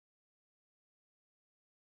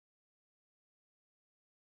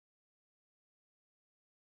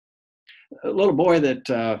a little boy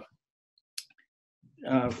that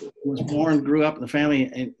was born, grew up in the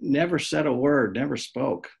family, and never said a word, never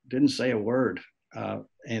spoke, didn't say a word.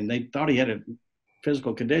 And they thought he had a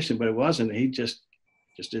physical condition, but it wasn't. He just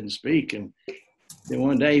didn't speak. And then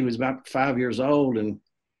one day he was about 5 years old, and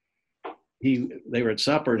they were at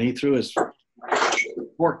supper, and he threw his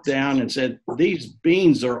fork down and said, "These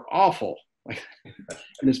beans are awful." And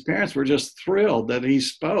his parents were just thrilled that he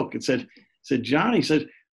spoke and said, "John," he said,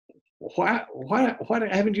 why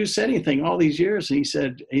haven't you said anything all these years? And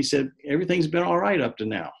he said, "Everything's been all right up to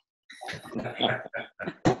now."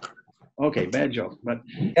 Okay, bad joke, but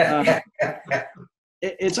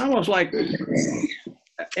it's almost like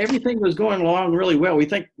everything was going along really well. We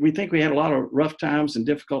think we had a lot of rough times and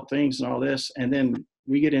difficult things and all this, and then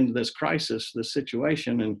we get into this crisis, this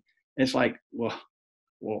situation, and it's like, well,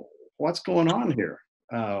 what's going on here?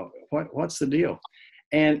 What's the deal?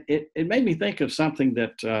 And it made me think of something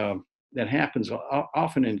that happens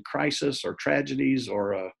often in crisis or tragedies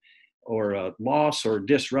or loss or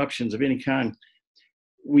disruptions of any kind.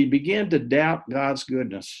 We begin to doubt God's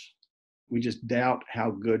goodness. We just doubt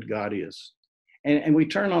how good God is. And we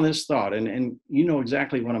turn on this thought, and you know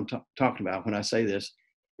exactly what I'm talking about when I say this.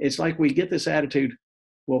 It's like we get this attitude,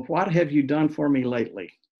 well, what have you done for me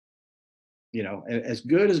lately? You know, as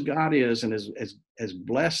good as God is, and as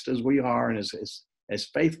blessed as we are, and as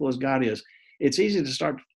faithful as God is, it's easy to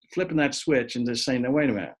start flipping that switch and just saying, "No, wait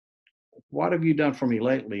a minute, what have you done for me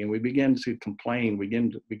lately?" And we begin to complain,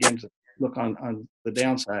 begin to look on the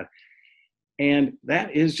downside. And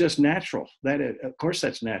that is just natural. Of course,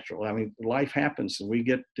 that's natural. I mean, life happens, and we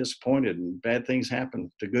get disappointed, and bad things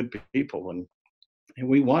happen to good people, and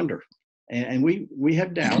we wonder, and we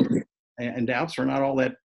have doubts, and doubts are not all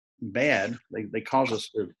that bad. They cause us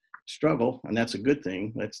to struggle, and that's a good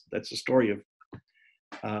thing. That's the story of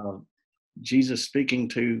Jesus speaking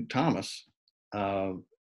to Thomas.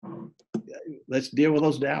 Let's deal with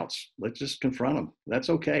those doubts. Let's just confront them.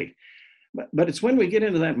 That's okay. But it's when we get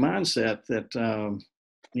into that mindset that,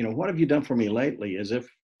 what have you done for me lately? As if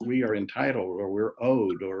we are entitled or we're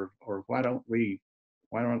owed, or why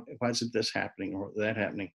isn't this happening or that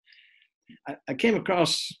happening? I came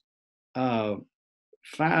across 5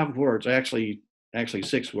 words, actually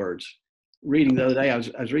 6 words. Reading the other day, I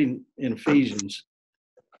was reading in Ephesians,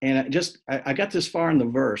 and I got this far in the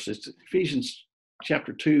verse. It's Ephesians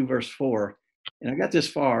chapter 2, verse 4. And I got this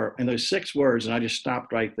far in those 6 words, and I just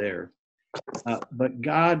stopped right there. But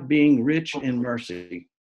God being rich in mercy.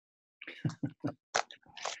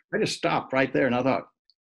 I just stopped right there, and I thought,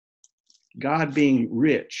 God being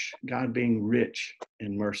rich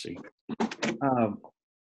in mercy.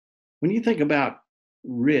 When you think about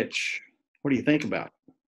rich, what do you think about?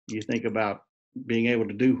 You think about being able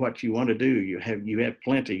to do what you want to do. You have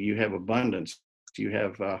plenty, you have abundance, you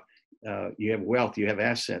have wealth, you have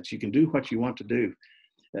assets. You can do what you want to do.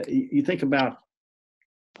 You think about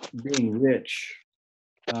being rich.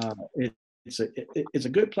 It's a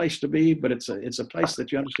good place to be, but it's a place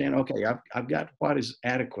that you understand. Okay, I've got what is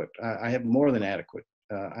adequate. I have more than adequate.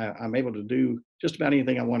 I'm able to do just about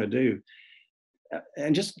anything I want to do,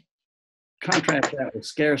 and just contrast that with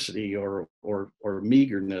scarcity or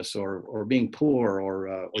meagerness or being poor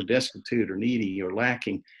or destitute or needy or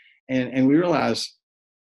lacking, and we realize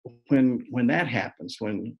when that happens,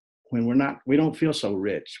 when we don't feel so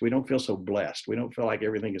rich, we don't feel so blessed, we don't feel like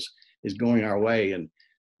everything is going our way, and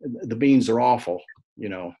the beans are awful,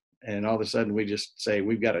 and all of a sudden we just say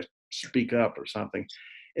we've got to speak up or something.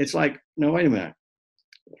 It's like, no, wait a minute.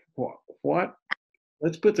 What?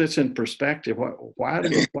 Let's put this in perspective. What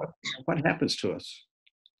happens to us?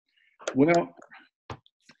 Well,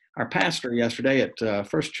 our pastor yesterday at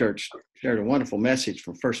First Church shared a wonderful message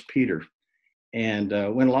from First Peter, and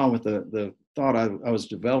went along with the thought I was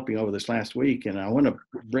developing over this last week. And I want to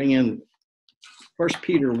bring in First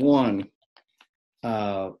Peter 1,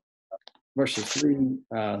 verses 3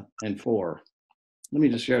 and 4. Let me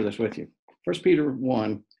just share this with you. First Peter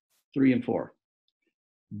 1, 3 and 4.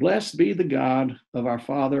 Blessed be the God of our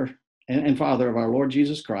Father and Father of our Lord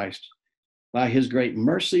Jesus Christ. By his great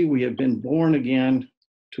mercy, we have been born again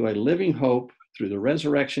to a living hope through the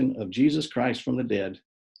resurrection of Jesus Christ from the dead,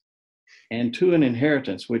 and to an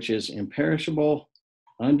inheritance which is imperishable,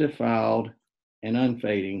 undefiled, and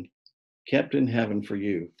unfading, kept in heaven for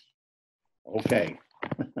you. Okay.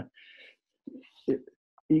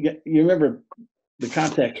 You remember the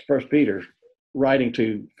context, First Peter, writing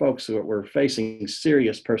to folks who were facing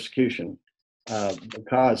serious persecution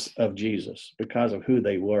because of Jesus, because of who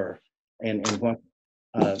they were, and what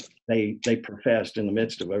they professed in the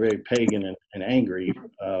midst of a very pagan and angry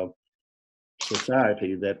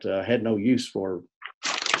society that had no use for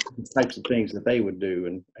the types of things that they would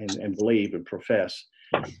do and believe and profess.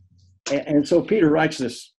 And so Peter writes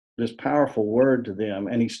this powerful word to them,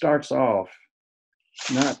 and he starts off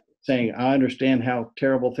not saying, I understand how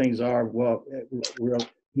terrible things are. Well,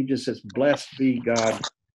 he just says, blessed be God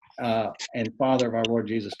and Father of our Lord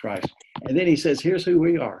Jesus Christ. And then he says, here's who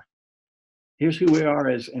we are. Here's who we are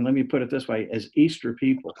as, and let me put it this way, as Easter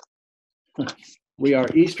people. We are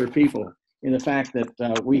Easter people in the fact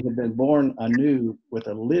that we have been born anew with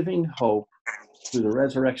a living hope through the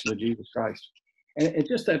resurrection of Jesus Christ. And it's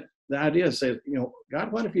just that the idea says,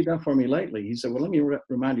 God, what have you done for me lately? He said, well, let me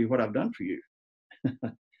remind you what I've done for you.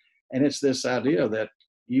 And it's this idea that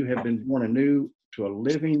you have been born anew to a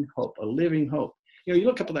living hope, a living hope. You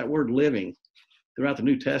look up at that word living throughout the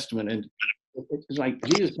New Testament, and it's like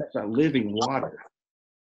Jesus talks about living water.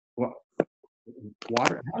 Well,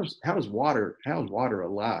 water, how is water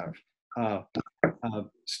alive?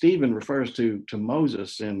 Stephen refers to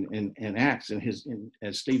Moses in Acts,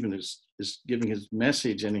 as Stephen is giving his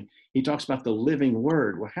message, and he talks about the living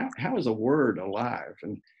word. Well, how is a word alive?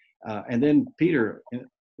 And then Peter, a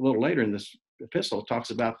little later in this epistle,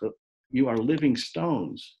 talks about you are living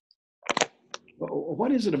stones.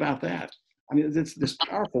 What is it about that? I mean, it's this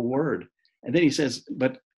powerful word. And then he says,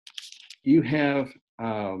 but you have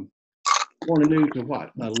born anew to what?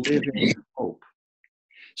 A living hope.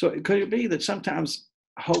 So could it be that sometimes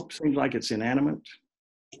hope seems like it's inanimate,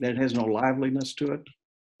 that it has no liveliness to it?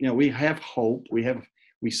 We have hope.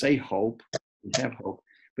 We say hope. We have hope.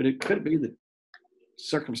 But it could be that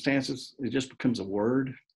circumstances, it just becomes a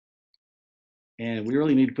word. And we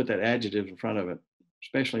really need to put that adjective in front of it,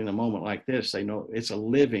 especially in a moment like this. Say, no, it's a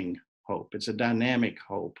living hope. It's a dynamic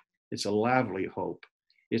hope. It's a lively hope.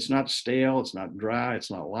 It's not stale. It's not dry. It's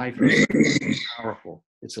not lifeless. It's powerful.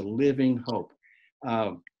 It's a living hope.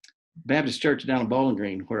 Baptist Church down in Bowling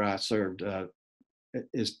Green, where I served,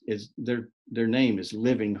 is their name is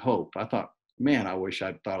Living Hope. I thought, man, I wish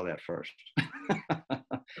I'd thought of that first.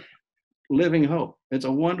 Living hope. It's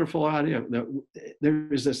a wonderful idea.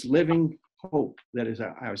 There is this living hope that is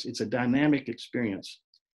ours. It's a dynamic experience,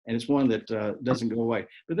 and it's one that doesn't go away.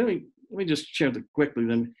 But then let me just share quickly.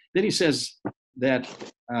 Then he says that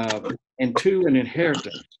and to an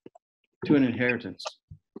inheritance.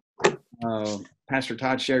 Pastor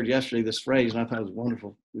Todd shared yesterday this phrase, and I thought it was a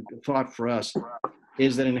wonderful thought for us,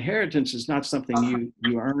 is that inheritance is not something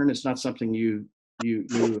you earn. It's not something you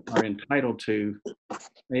are entitled to.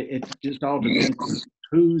 It just all depends on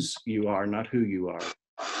whose you are, not who you are.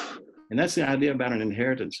 And that's the idea about an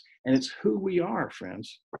inheritance. And it's who we are,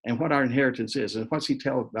 friends, and what our inheritance is. And what's he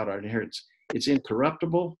tell about our inheritance? It's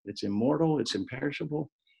incorruptible, it's immortal, it's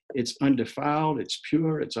imperishable, it's undefiled, it's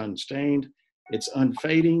pure, it's unstained, it's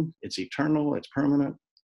unfading, it's eternal, it's permanent.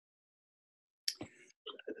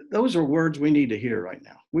 Those are words we need to hear right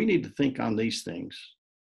now. We need to think on these things.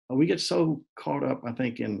 We get so caught up, I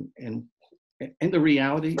think, in the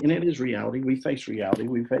reality, and it is reality. We face reality.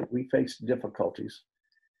 We face difficulties.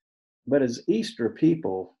 But as Easter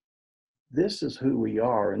people, this is who we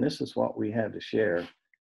are, and this is what we have to share.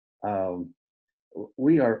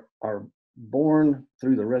 We are born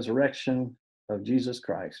through the resurrection of Jesus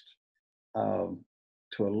Christ to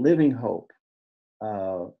a living hope,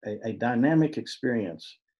 a dynamic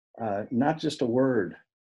experience, not just a word,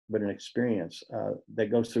 but an experience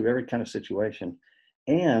that goes through every kind of situation.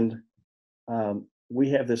 And we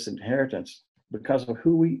have this inheritance because of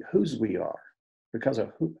whose we are, because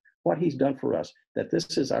of what he's done for us, that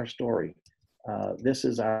this is our story. This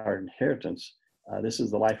is our inheritance. This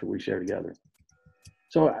is the life that we share together.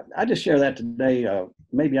 So I just share that today.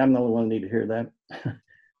 Maybe I'm the only one who need to hear that.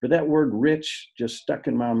 But that word rich just stuck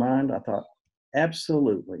in my mind. I thought,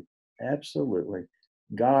 absolutely, absolutely.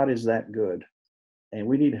 God is that good. And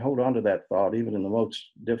we need to hold on to that thought, even in the most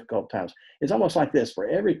difficult times. It's almost like this. For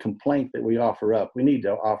every complaint that we offer up, we need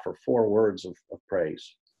to offer 4 words of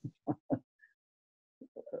praise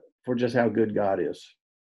for just how good God is.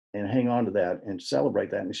 And hang on to that and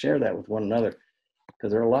celebrate that and share that with one another.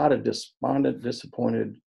 Because there are a lot of despondent,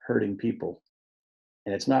 disappointed, hurting people.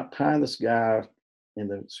 And it's not pie in the sky in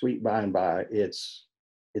the sweet by and by. It's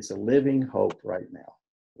a living hope right now,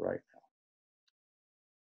 right